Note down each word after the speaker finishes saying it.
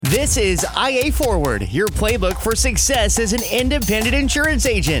This is IA Forward, your playbook for success as an independent insurance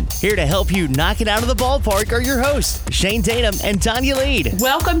agent. Here to help you knock it out of the ballpark are your hosts, Shane Tatum and Tanya Lead.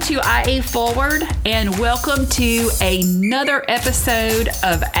 Welcome to IA Forward, and welcome to another episode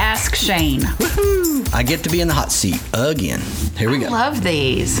of Ask Shane. Woohoo! I get to be in the hot seat again. Here we go. I love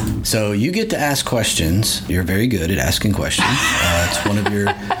these. So you get to ask questions. You're very good at asking questions. It's one of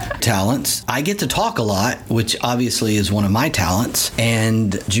your talents. I get to talk a lot, which obviously is one of my talents.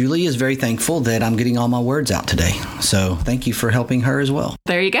 And Julie is very thankful that I'm getting all my words out today. So thank you for helping her as well.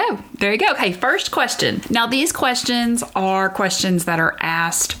 There you go. There you go. Okay, first question. Now, these questions are questions that are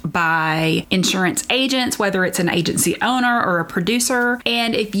asked by insurance agents, whether it's an agency owner or a producer.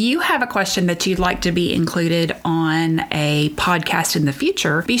 And if you have a question that you'd like to be included on a podcast in the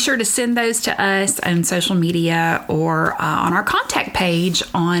future, be sure to send those to us on social media or on our contact page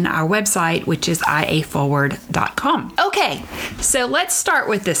on our website, which is iaforward.com. Okay, so let's start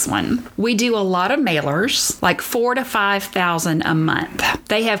with this one. We do a lot of mailers, like 4,000 to 5,000 a month.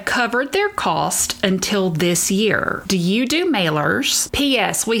 They have covered their cost until this year. Do you do mailers?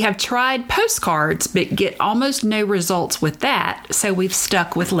 P.S. We have tried postcards, but get almost no results with that, so we've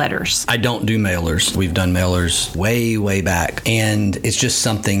stuck with letters. I don't do mailers. We've done mailers way back, and it's just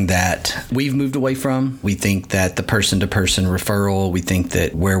something that we've moved away from. We think that the person-to-person referral, we think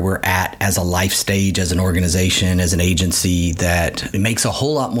that where we're at as a life stage, as an organization, as an agency, that it makes a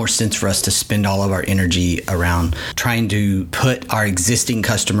whole lot more sense for us to spend all of our energy around trying to put our existing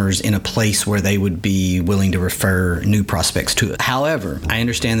customers in a place where they would be willing to refer new prospects to it. However, I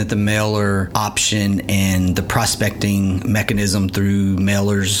understand that the mailer option and the prospecting mechanism through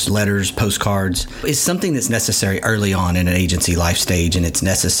mailers, letters, postcards is something that's necessary early on in an agency life stage, and it's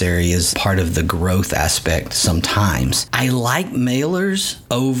necessary as part of the growth aspect sometimes. I like mailers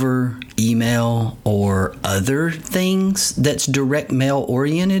over email or other things that's direct mail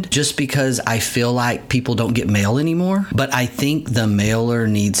oriented, just because I feel like people don't get mail anymore. But I think the mailer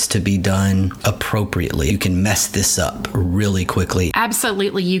needs to be done appropriately. You can mess this up really quickly.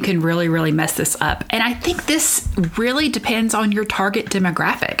 Absolutely, you can really mess this up. And I think this really depends on your target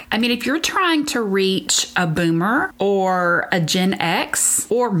demographic. I mean, if you're trying to reach a boomer or a Gen X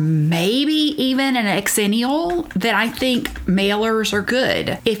or maybe even an Xennial, then I think mailers are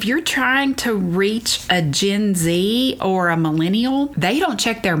good. If you're trying to reach a Gen Z or a millennial, they don't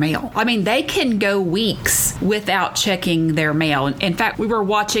check their mail. I mean, they can go weeks without checking their mail. In fact, we were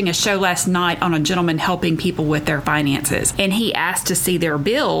watching a show last night on a gentleman helping people with their finances, and he asked to see their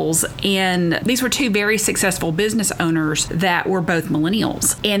bills. And these were two very successful business owners that were both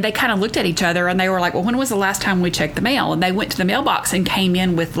millennials. And they kind of looked at each other and they were like, well, when was the last time we checked the mail? And they went to the mailbox and came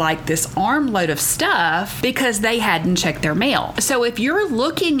in with like this armload of stuff because they hadn't checked their mail. So if you're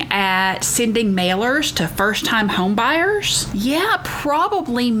looking at sending mailers to first-time home buyers, yeah,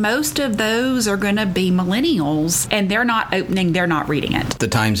 probably most of those are going to be millennials, and they're not opening, they're not reading it. The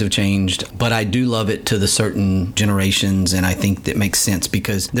times have changed, but I do love it to the certain generations, and I think that makes sense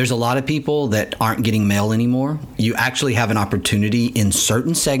because there's a lot of people that aren't getting mail anymore. You actually have an opportunity in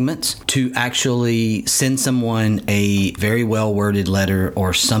certain segments to actually send someone a very well-worded letter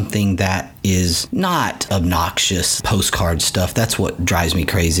or something that is not obnoxious postcard stuff. That's what drives me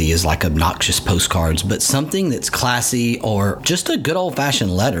crazy, is like obnoxious postcards, but something that's classy or just a good old-fashioned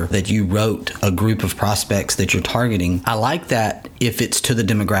letter that you wrote a group of prospects that you're targeting. I like that if it's to the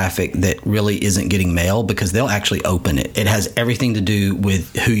demographic that really isn't getting mail, because they'll actually open it. It has everything to do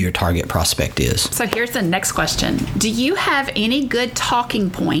with who your target prospect is. So here's the next question. Do you have any good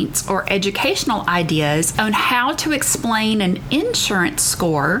talking points or educational ideas on how to explain an insurance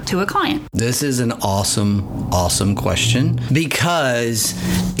score to a client? This is an awesome question, because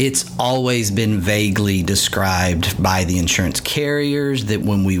it's always been vaguely described by the insurance carriers that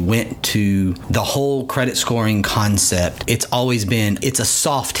when we went to the whole credit scoring concept, it's always been, it's a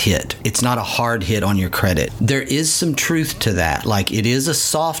soft hit. It's not a hard hit on your credit. There is some truth to that. Like, it is a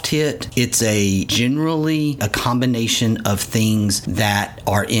soft hit. It's generally a combination of things that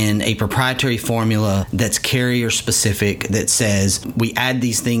are in a proprietary formula that's carrier specific, that says we add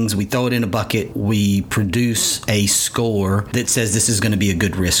these things, we throw it in a bucket, we produce a score that says this is going to be a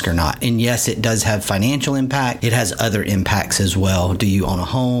good risk or not. And yes, it does have financial impact. It has other impacts as well. Do you own a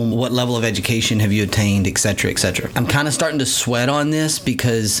home? What level of education have you attained, et cetera, et cetera. I'm kind of starting to sweat on this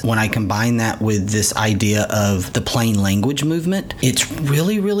because when I combine that with this idea of the plain language movement, it's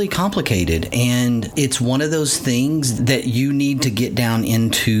really complicated. And it's one of those things that you need to get down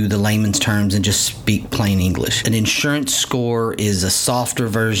into the layman's terms and just speak plain English. An insurance score is a softer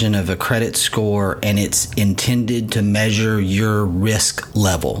version of a credit score, and it's intended to measure your risk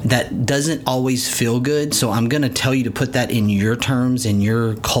level. That doesn't always feel good, so I'm going to tell you to put that in your terms terms in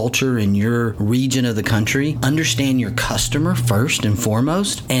your culture, in your region of the country, understand your customer first and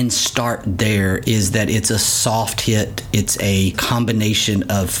foremost and start there. Is that it's a soft hit. It's a combination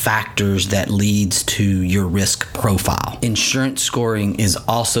of factors that leads to your risk profile. Insurance scoring is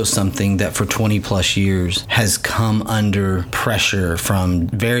also something that for 20 plus years has come under pressure from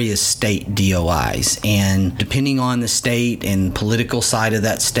various state DOIs. And depending on the state and political side of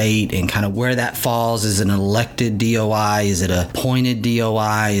that state and kind of where that falls, is it an elected DOI? Is it a appointed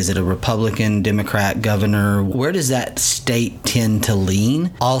DOI? Is it a Republican, Democrat governor? Where does that state tend to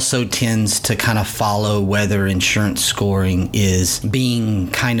lean? Also tends to kind of follow whether insurance scoring is being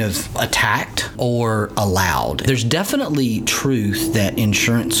kind of attacked or allowed. There's definitely truth that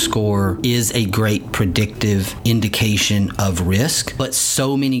insurance score is a great predictive indication of risk, but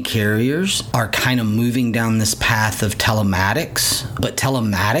so many carriers are kind of moving down this path of telematics, but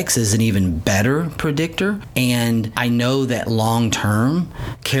telematics is an even better predictor. And I know that long term,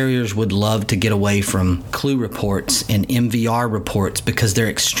 carriers would love to get away from CLUE reports and MVR reports because they're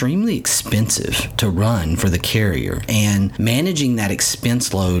extremely expensive to run for the carrier. And managing that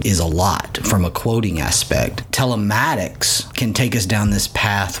expense load is a lot from a quoting aspect. Telematics can take us down this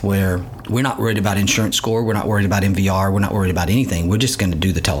path where we're not worried about insurance score. We're not worried about MVR. We're not worried about anything. We're just going to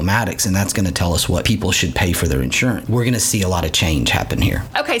do the telematics, and that's going to tell us what people should pay for their insurance. We're going to see a lot of change happen here.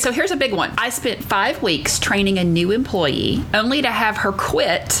 Okay, so here's a big one. I spent 5 weeks training a new employee only to have her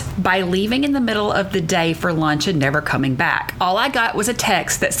quit by leaving in the middle of the day for lunch and never coming back. All I got was a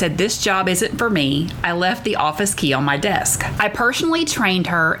text that said, "This job isn't for me. I left the office key on my desk." I personally trained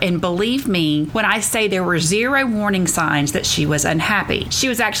her, and believe me when I say there were zero warning signs that she was unhappy. She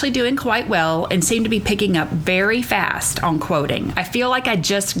was actually doing quite well and seemed to be picking up very fast on quoting. I feel like I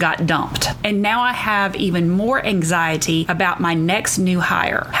just got dumped, and now I have even more anxiety about my next new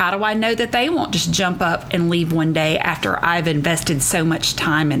hire. How do I know that they won't just jump up and leave one day after I've invested so much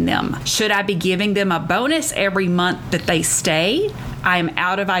time in them? Should I be giving them a bonus every month that they stay? I am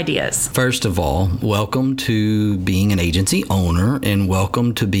out of ideas. First of all, welcome to being an agency owner and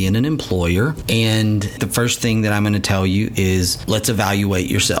welcome to being an employer. And the first thing that I'm going to tell you is let's evaluate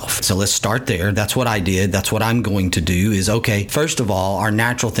yourself. So let's start there. That's what I did. That's what I'm going to do is, okay, first of all, our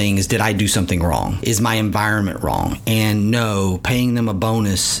natural thing is, did I do something wrong? Is my environment wrong? And no, paying them a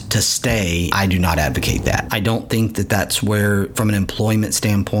bonus to stay, I do not advocate that. I don't think that that's where, from an employment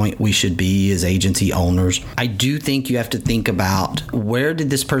standpoint, we should be as agency owners. I do think you have to think about, where did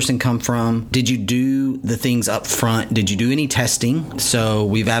this person come from? Did you do the things up front? Did you do any testing? So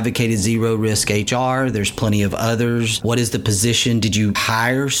we've advocated zero risk HR. There's plenty of others. What is the position? Did you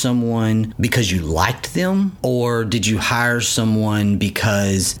hire someone because you liked them? Or did you hire someone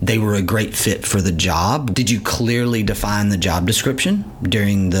because they were a great fit for the job? Did you clearly define the job description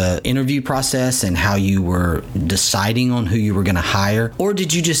during the interview process and how you were deciding on who you were going to hire? Or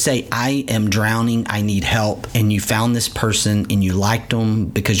did you just say, I am drowning, I need help, and you found this person and you liked them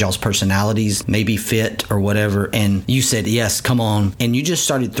because y'all's personalities maybe fit or whatever, and you said, yes, come on, and you just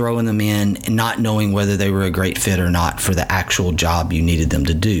started throwing them in and not knowing whether they were a great fit or not for the actual job you needed them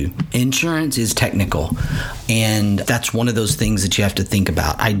to do. Insurance is technical, and that's one of those things that you have to think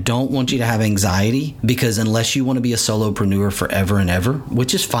about. I don't want you to have anxiety, because unless you want to be a solopreneur forever and ever,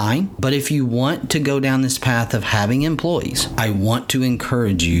 which is fine, but if you want to go down this path of having employees, I want to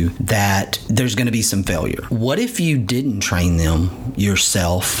encourage you that there's going to be some failure. What if you didn't train them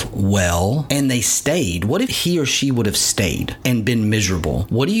yourself well and they stayed? What if he or she would have stayed and been miserable?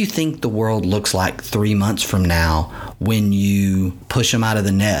 What do you think the world looks like 3 months from now when you push them out of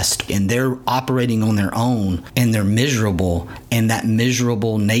the nest and they're operating on their own and they're miserable, and that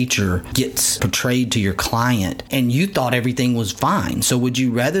miserable nature gets portrayed to your client and you thought everything was fine? So would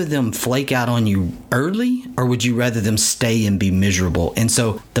you rather them flake out on you early, or would you rather them stay and be miserable? And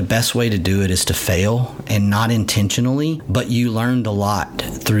so the best way to do it is to fail, and not intentionally, but you learned a lot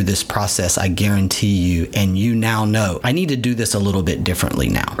through this process, I guarantee you, and you now know, I need to do this a little bit differently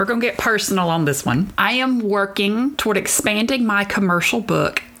now. We're going to get personal on this one. I am working toward expanding my commercial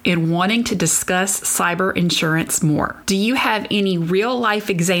book and wanting to discuss cyber insurance more. Do you have any real life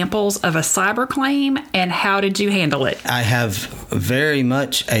examples of a cyber claim, and how did you handle it? I have very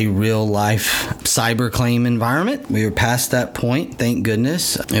much a real life cyber claim environment. We were past that point, thank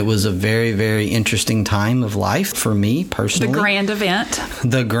goodness. It was a very, very interesting time of life for me personally. The grand event.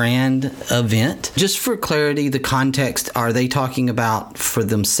 The grand event. Just for clarity, the context, are they talking about for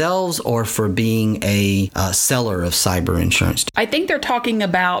themselves or for being a seller of cyber insurance? I think they're talking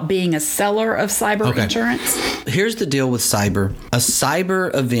about being a seller of cyber insurance. Here's the deal with cyber. A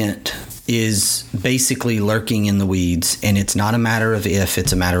cyber event is basically lurking in the weeds, and it's not a matter of if,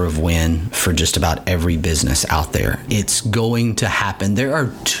 it's a matter of when for just about every business out there. It's going to happen. There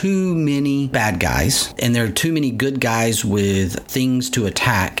are too many bad guys, and there are too many good guys with things to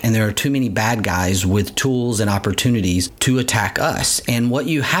attack, and there are too many bad guys with tools and opportunities to attack us. And what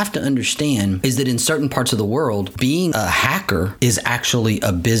you have to understand is that in certain parts of the world, being a hacker is actually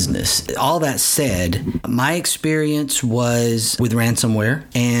a business. All that said, my experience was with ransomware,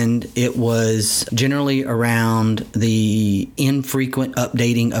 and it was generally around the infrequent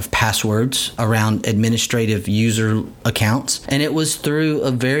updating of passwords around administrative user accounts. And it was through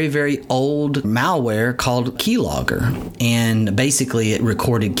a very, very old malware called Keylogger. And basically it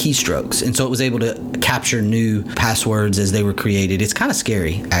recorded keystrokes. And so it was able to capture new passwords as they were created. It's kind of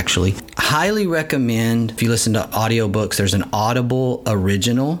scary, actually. Highly recommend, if you listen to audiobooks, there's an Audible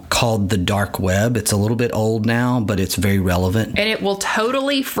original called The Dark Web. It's a little bit old now, but it's very relevant. And it will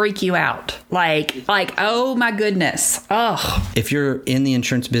totally freak you out. Like, oh my goodness. Oh. If you're in the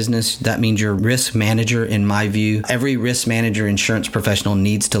insurance business, that means you're a risk manager, in my view. Every risk manager, insurance professional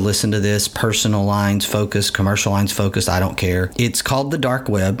needs to listen to this. Personal lines focused, commercial lines focused, I don't care. It's called The Dark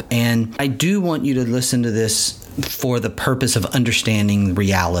Web. And I do want you to listen to this for the purpose of understanding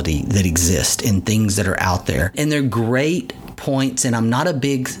reality that exists and things that are out there. And they're great points, and I'm not a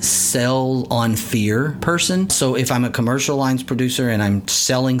big sell on fear person. So if I'm a commercial lines producer and I'm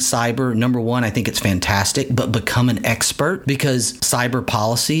selling cyber, number one, I think it's fantastic, but become an expert, because cyber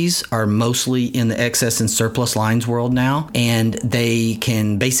policies are mostly in the excess and surplus lines world now, and they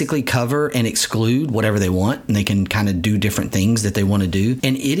can basically cover and exclude whatever they want, and they can kind of do different things that they want to do.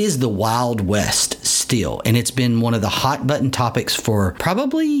 And it is the Wild West still, and it's been one of the hot button topics for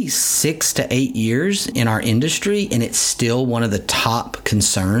probably 6 to 8 years in our industry, and it's still one of the top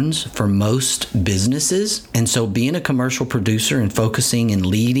concerns for most businesses. And so being a commercial producer and focusing and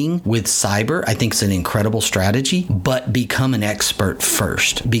leading with cyber, I think is an incredible strategy, but become an expert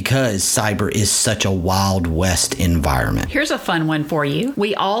first, because cyber is such a Wild West environment. Here's a fun one for you.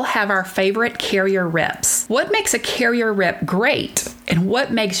 We all have our favorite carrier reps. What makes a carrier rep great? And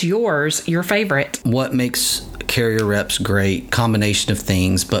what makes yours your favorite? What makes carrier reps great? Combination of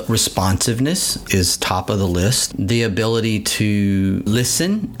things, but responsiveness is top of the list. The ability to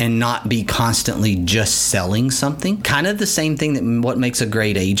listen and not be constantly just selling something. Kind of the same thing that what makes a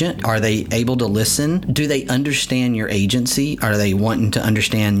great agent. Are they able to listen? Do they understand your agency? Are they wanting to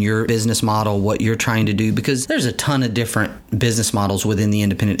understand your business model, what you're trying to do? Because there's a ton of different business models within the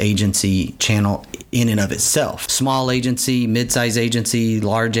independent agency channel in and of itself. Small agency, mid-size agency,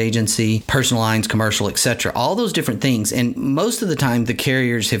 large agency, personal lines, commercial, etc. All those different things. And most of the time, the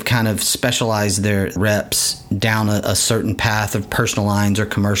carriers have kind of specialized their reps down a certain path of personal lines or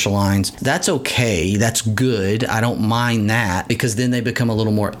commercial lines. That's okay. That's good. I don't mind that, because then they become a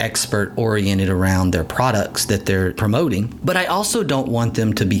little more expert oriented around their products that they're promoting. But I also don't want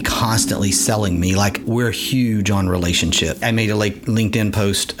them to be constantly selling me like we're huge on relationship. I made a LinkedIn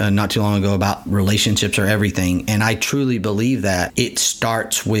post not too long ago about relationships are everything. And I truly believe that it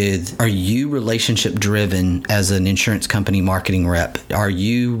starts with, are you relationship driven as an insurance company marketing rep? Are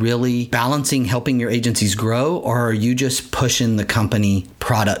you really balancing helping your agencies grow, or are you just pushing the company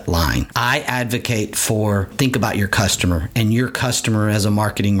product line? I advocate for, think about your customer, and your customer as a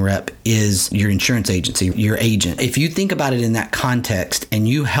marketing rep is your insurance agency, your agent. If you think about it in that context and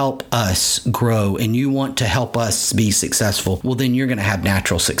you help us grow and you want to help us be successful, well, then you're going to have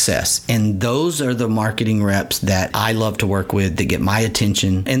natural success. And those are the marketing reps that I love to work with, that get my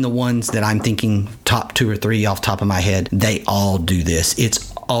attention. And the ones that I'm thinking top 2 or 3 off the top of my head, they all do this.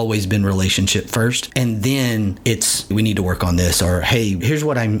 It's always been relationship first, and then it's, we need to work on this, or hey, here's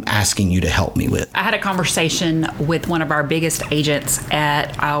what I'm asking you to help me with. I had a conversation with one of our biggest agents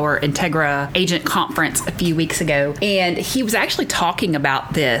at our Integra agent conference a few weeks ago, and he was actually talking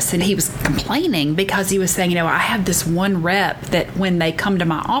about this, and he was complaining because he was saying, I have this one rep that when they come to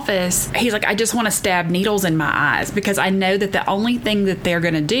my office, he's like, I just want to stab needles in my eyes, because I know that the only thing that they're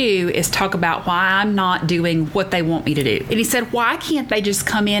going to do is talk about why I'm not doing what they want me to do. And he said, why can't they just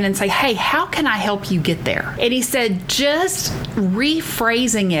come in and say, hey, how can I help you get there? And he said, just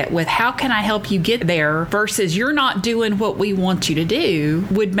rephrasing it with how can I help you get there versus you're not doing what we want you to do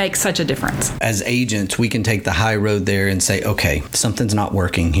would make such a difference. As agents, we can take the high road there and say, okay, something's not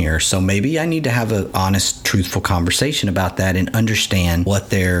working here. So maybe I need to have an honest, truthful conversation about that and understand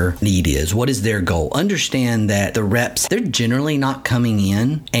what their need is. What is their goal? Understand that the reps, they're generally not coming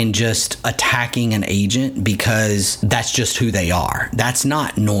in and just attacking an agent because that's just who they are. That's not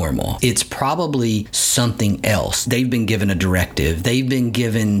not normal. It's probably something else. They've been given a directive. They've been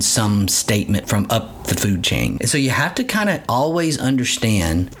given some statement from up the food chain. And so you have to kind of always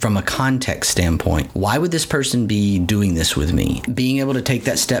understand from a context standpoint, why would this person be doing this with me? Being able to take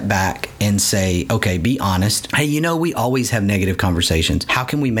that step back and say, okay, be honest. Hey, we always have negative conversations. How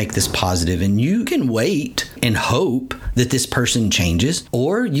can we make this positive? And you can wait and hope that this person changes,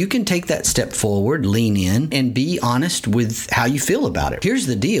 or you can take that step forward, lean in, and be honest with how you feel about it. Here's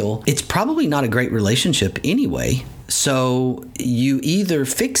the deal. It's probably not a great relationship anyway. So you either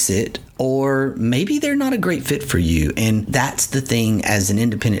fix it or maybe they're not a great fit for you. And that's the thing as an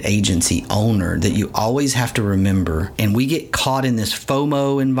independent agency owner that you always have to remember. And we get caught in this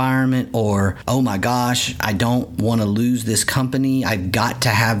FOMO environment or, oh my gosh, I don't want to lose this company. I've got to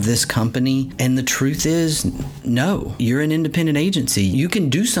have this company. And the truth is, no, you're an independent agency. You can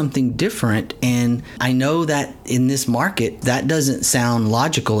do something different. And I know that in this market, that doesn't sound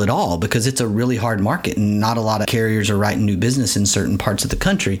logical at all because it's a really hard market and not a lot of carriers are writing new business in certain parts of the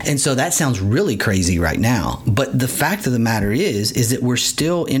country. And so that sounds really crazy right now. But the fact of the matter is that we're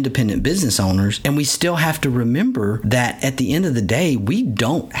still independent business owners, and we still have to remember that at the end of the day, we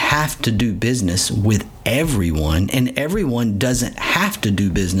don't have to do business with everyone, and everyone doesn't have to do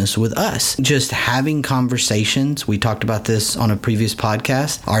business with us. Just having conversations. We talked about this on a previous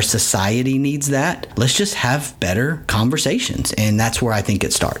podcast. Our society needs that. Let's just have better conversations. And that's where I think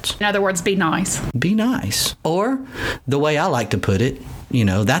it starts. In other words, be nice. Be nice. Or the way I like to put it,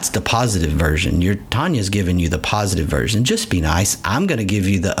 that's the positive version. Tanya's giving you the positive version. Just be nice. I'm going to give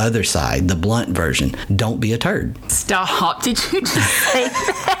you the other side, the blunt version. Don't be a turd. Stop. Did you just say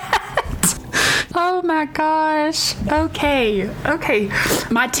that? Oh my gosh. Okay.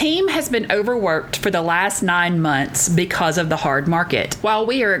 My team has been overworked for the last 9 months because of the hard market. While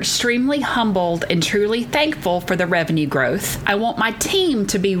we are extremely humbled and truly thankful for the revenue growth, I want my team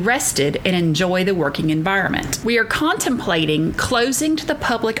to be rested and enjoy the working environment. We are contemplating closing to the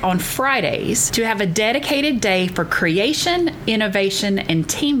public on Fridays to have a dedicated day for creation, innovation, and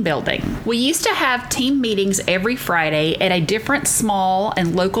team building. We used to have team meetings every Friday at a different small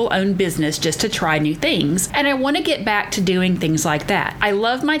and local-owned business just to try new things, and I want to get back to doing things like that. I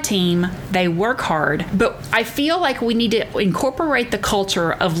love my team. They work hard, but I feel like we need to incorporate the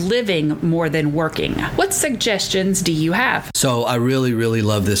culture of living more than working. What suggestions do you have? So I really, really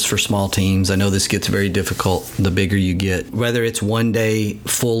love this for small teams. I know this gets very difficult the bigger you get, whether it's one day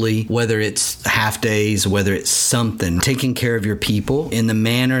fully, whether it's half days, whether it's something, taking care of your people in the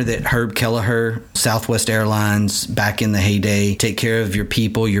manner that Herb Kelleher, Southwest Airlines, back in the heyday, take care of your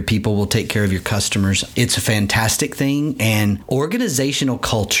people will take care of your customers. It's a fantastic thing. And organizational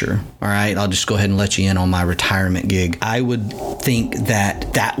culture, all right, I'll just go ahead and let you in on my retirement gig. I would think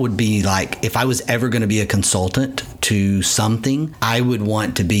that would be like, if I was ever going to be a consultant to something, I would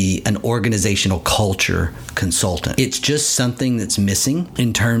want to be an organizational culture consultant. It's just something that's missing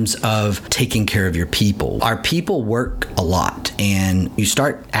in terms of taking care of your people. Our people work a lot, and you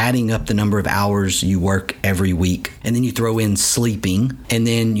start adding up the number of hours you work every week, and then you throw in sleeping, and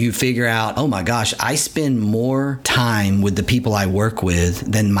then you figure out, oh my gosh, I spend more time with the people I work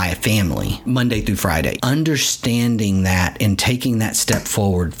with than my family, Monday through Friday. Understanding that and taking that step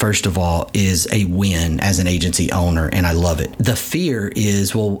forward, first of all, is a win as an agency owner, and I love it. The fear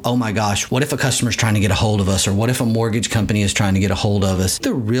is, well, oh my gosh, what if a customer's trying to get a hold of us, or what if a mortgage company is trying to get a hold of us?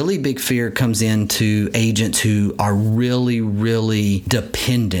 The really big fear comes into agents who are really, really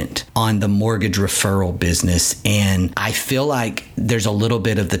dependent on the mortgage referral business, and I feel like there's a little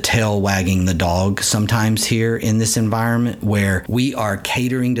bit of the tail wagging the dog sometimes here in this environment where we are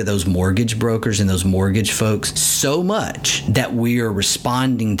catering to those mortgage brokers and those mortgage folks so much that we are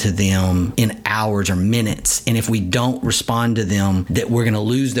responding to them in hours or minutes. And if we don't respond to them, that we're going to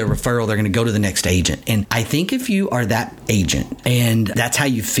lose their referral. They're going to go to the next agent. And I think if you are that agent and that's how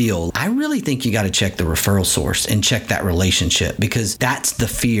you feel, I really think you got to check the referral source and check that relationship, because that's the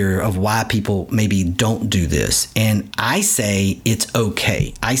fear of why people maybe don't do this. And I say it's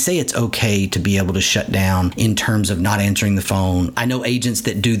okay. I say it's okay to be able to shut down in terms of not answering the phone. I know agents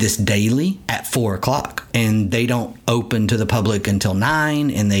that do this daily at 4:00, and they don't open to the public until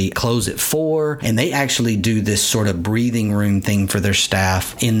 9, and they close at 4, and they actually do this sort of breathing room thing for their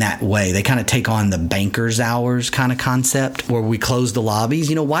staff in that way. They kind of take on the banker's hours kind of concept where we close the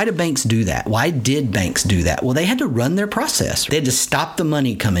lobbies. Why do banks do that? Why did banks do that? Well, they had to run their process. They had to stop the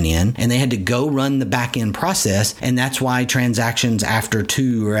money coming in, and they had to go run the back end process. And that's why transactions after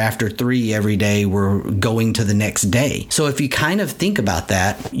 2 or after 3 every day were going to the next day. So if you kind of think about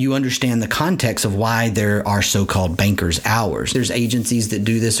that, you understand the context of why there are so-called banker's hours. There's agencies that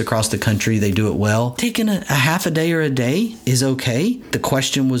do this across the country. They do it well. Taking a half a day or a day is okay. The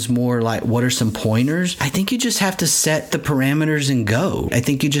question was more like, what are some pointers? I think you just have to set the parameters and go. I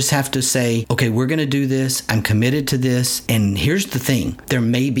think you just have to say, okay, we're going to do this. I'm committed to this. And here's the thing. There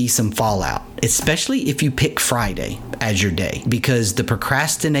may be some fallout, especially if you pick Friday as your day, because the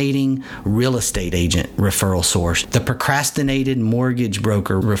procrastinating real estate agent referral source, the procrastinated mortgage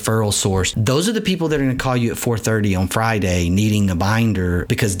broker referral source, those are the people that are going to call you at 4:30 on Friday needing a binder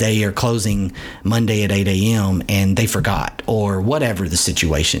because they are closing Monday at 8 a.m. and they forgot, or whatever the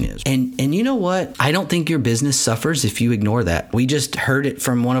situation is. And you know what? I don't think your business suffers if you ignore that. We just heard it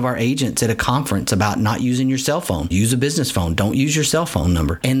from one of our agents at a conference about not using your cell phone. Use a business phone. Don't use your cell phone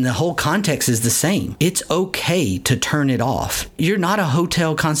number. And the whole context is the same. It's okay to turn it off. You're not a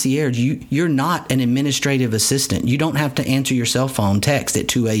hotel concierge. You're not an administrative assistant. You don't have to answer your cell phone text at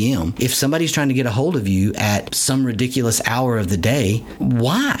 2 a.m. If somebody's trying to get a hold of you at some ridiculous hour of the day,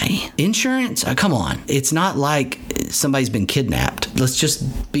 why? Insurance? Come on. It's not like somebody's been kidnapped. Let's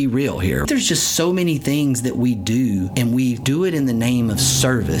just be real here. There's just so many things that we do, and we do it in the name of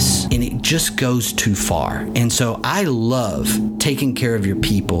service, and it just goes too far. And so I love taking care of your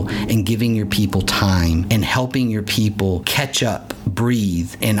people and giving your people time and helping your people catch up,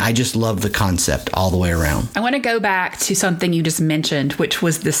 breathe. And I just love the concept all the way around. I want to go back to something you just mentioned, which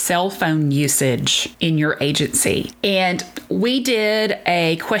was the cell phone usage in your agency. And we did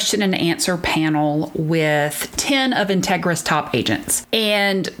a question and answer panel with 10 of Integra's top agents.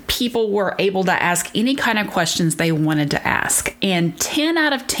 And people were able to ask any kind of questions they wanted to ask. And 10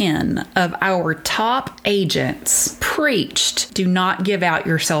 out of 10 of our top agents preached, do not give out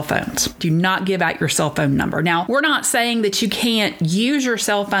your cell phones. Do not give out your cell phone number. Now, we're not saying that you can't use your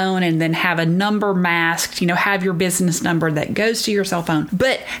cell phone and then have a number masked, have your business number that goes to your cell phone.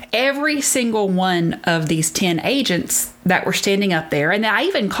 But every single one of these 10 agents that were standing up there, and I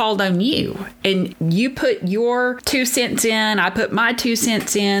even called on you, and you put your 2 cents in, I put my 2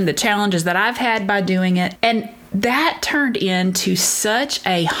 cents in, the challenges that I've had by doing it. And that turned into such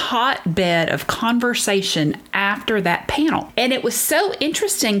a hotbed of conversation after that panel. And it was so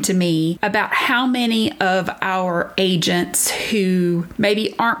interesting to me about how many of our agents who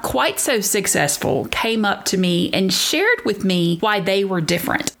maybe aren't quite so successful came up to me and shared with me why they were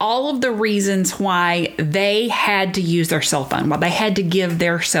different. All of the reasons why they had to use their cell phone, why they had to give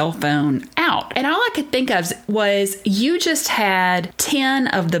their cell phone out. And all I could think of was you just had 10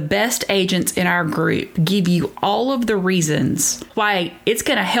 of the best agents in our group give you all of the reasons why it's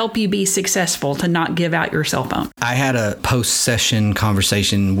going to help you be successful to not give out your cell phone. I had a post-session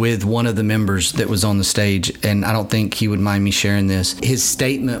conversation with one of the members that was on the stage, and I don't think he would mind me sharing this. His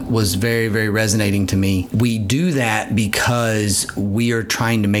statement was very, very resonating to me. We do that because we are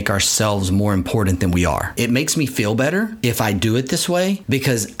trying to make ourselves more important than we are. It makes me feel better if I do it this way,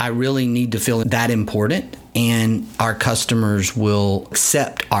 because I really need to feel that important. And our customers will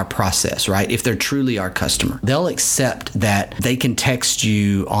accept our process, right? If they're truly our customer, they'll accept that they can text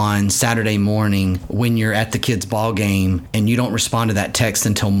you on Saturday morning when you're at the kids' ball game and you don't respond to that text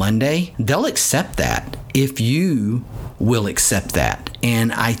until Monday. They'll accept that if you will accept that.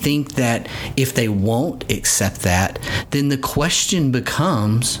 And I think that if they won't accept that, then the question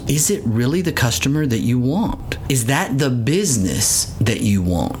becomes, is it really the customer that you want? Is that the business that you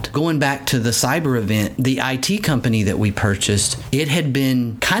want? Going back to the cyber event, the IT company that we purchased, it had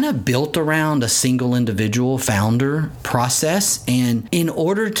been kind of built around a single individual founder process. And in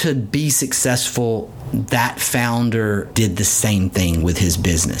order to be successful, that founder did the same thing with his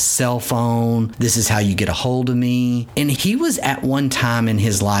business. Cell phone, this is how you get a hold of me. And he was at one time in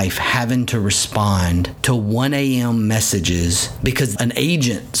his life having to respond to 1 a.m. messages because an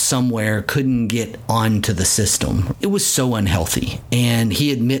agent somewhere couldn't get onto the system. It was so unhealthy. And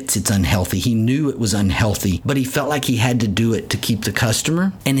he admits it's unhealthy. He knew it was unhealthy, but he felt like he had to do it to keep the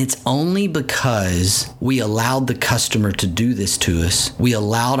customer. And it's only because we allowed the customer to do this to us, we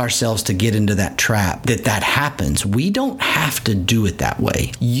allowed ourselves to get into that trap, that happens. We don't have to do it that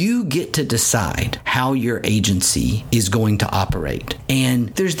way. You get to decide how your agency is going to operate. And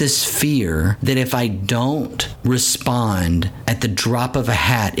there's this fear that if I don't respond at the drop of a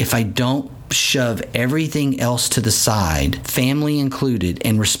hat, if I don't shove everything else to the side, family included,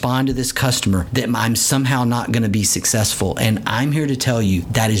 and respond to this customer, that I'm somehow not going to be successful. And I'm here to tell you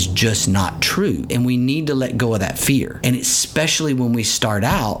that is just not true. And we need to let go of that fear. And especially when we start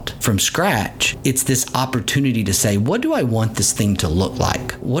out from scratch, it's this opportunity to say, what do I want this thing to look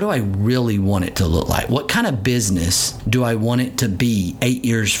like? What do I really want it to look like? What kind of business do I want it to be 8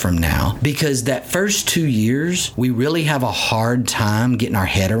 years from now? Because that first 2 years, we really have a hard time getting our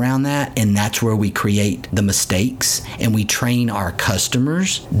head around that. And that's where we create the mistakes and we train our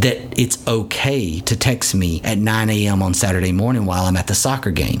customers that it's okay to text me at 9 a.m. on Saturday morning while I'm at the soccer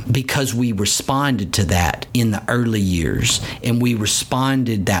game, because we responded to that in the early years and we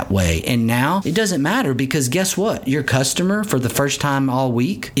responded that way. And now it doesn't matter, because guess what? Your customer for the first time all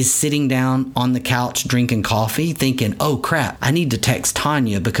week is sitting down on the couch drinking coffee thinking, oh crap, I need to text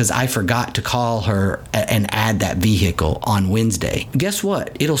Tanya because I forgot to call her and add that vehicle on Wednesday. Guess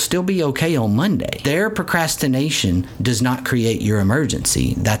what? It'll still be okay on Monday. Their procrastination does not create your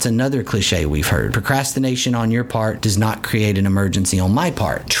emergency. That's another cliche we've heard. Procrastination on your part does not create an emergency on my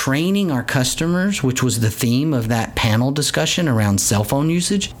part. Training our customers, which was the theme of that panel discussion around cell phone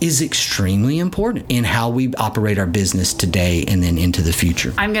usage, is extremely important in how we operate our business today and then into the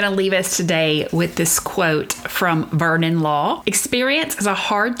future. I'm going to leave us today with this quote from Vernon Law. Experience is a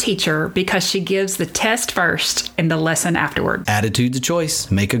hard teacher because she gives the test first and the lesson afterward. Attitude's a choice.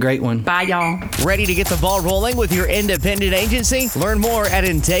 Make a great one. Bye, y'all. Ready to get the ball rolling with your independent agency? Learn more at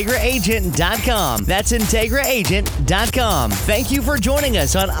IntegraAgent.com. That's IntegraAgent.com. Thank you for joining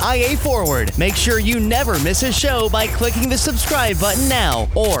us on IA Forward. Make sure you never miss a show by clicking the subscribe button now,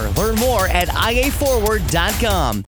 or learn more at IAForward.com.